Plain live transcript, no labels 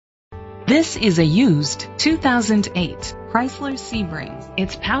This is a used 2008 Chrysler Sebring.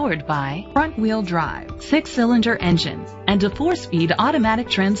 It's powered by front-wheel drive, 6-cylinder engine, and a 4-speed automatic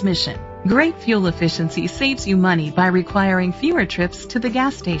transmission. Great fuel efficiency saves you money by requiring fewer trips to the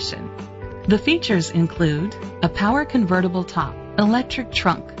gas station. The features include a power convertible top, electric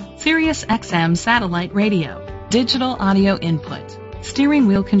trunk, Sirius XM satellite radio, digital audio input, steering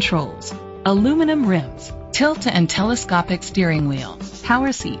wheel controls, aluminum rims, tilt and telescopic steering wheel,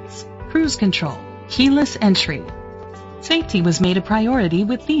 power seats, cruise control, keyless entry. Safety was made a priority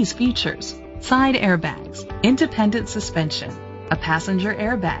with these features: side airbags, independent suspension, a passenger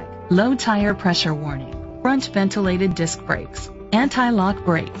airbag, low tire pressure warning, front ventilated disc brakes, anti-lock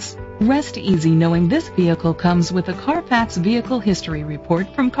brakes. Rest easy knowing this vehicle comes with a Carfax Vehicle History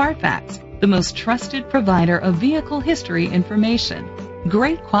Report from Carfax, the most trusted provider of vehicle history information.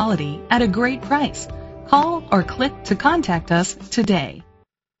 Great quality at a great price. Call or click to contact us today.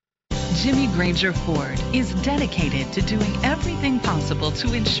 Jimmy Granger Ford is dedicated to doing everything possible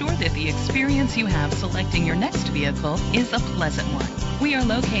to ensure that the experience you have selecting your next vehicle is a pleasant one. We are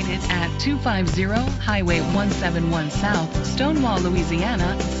located at 250 Highway 171 South, Stonewall,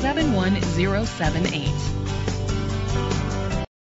 Louisiana 71078.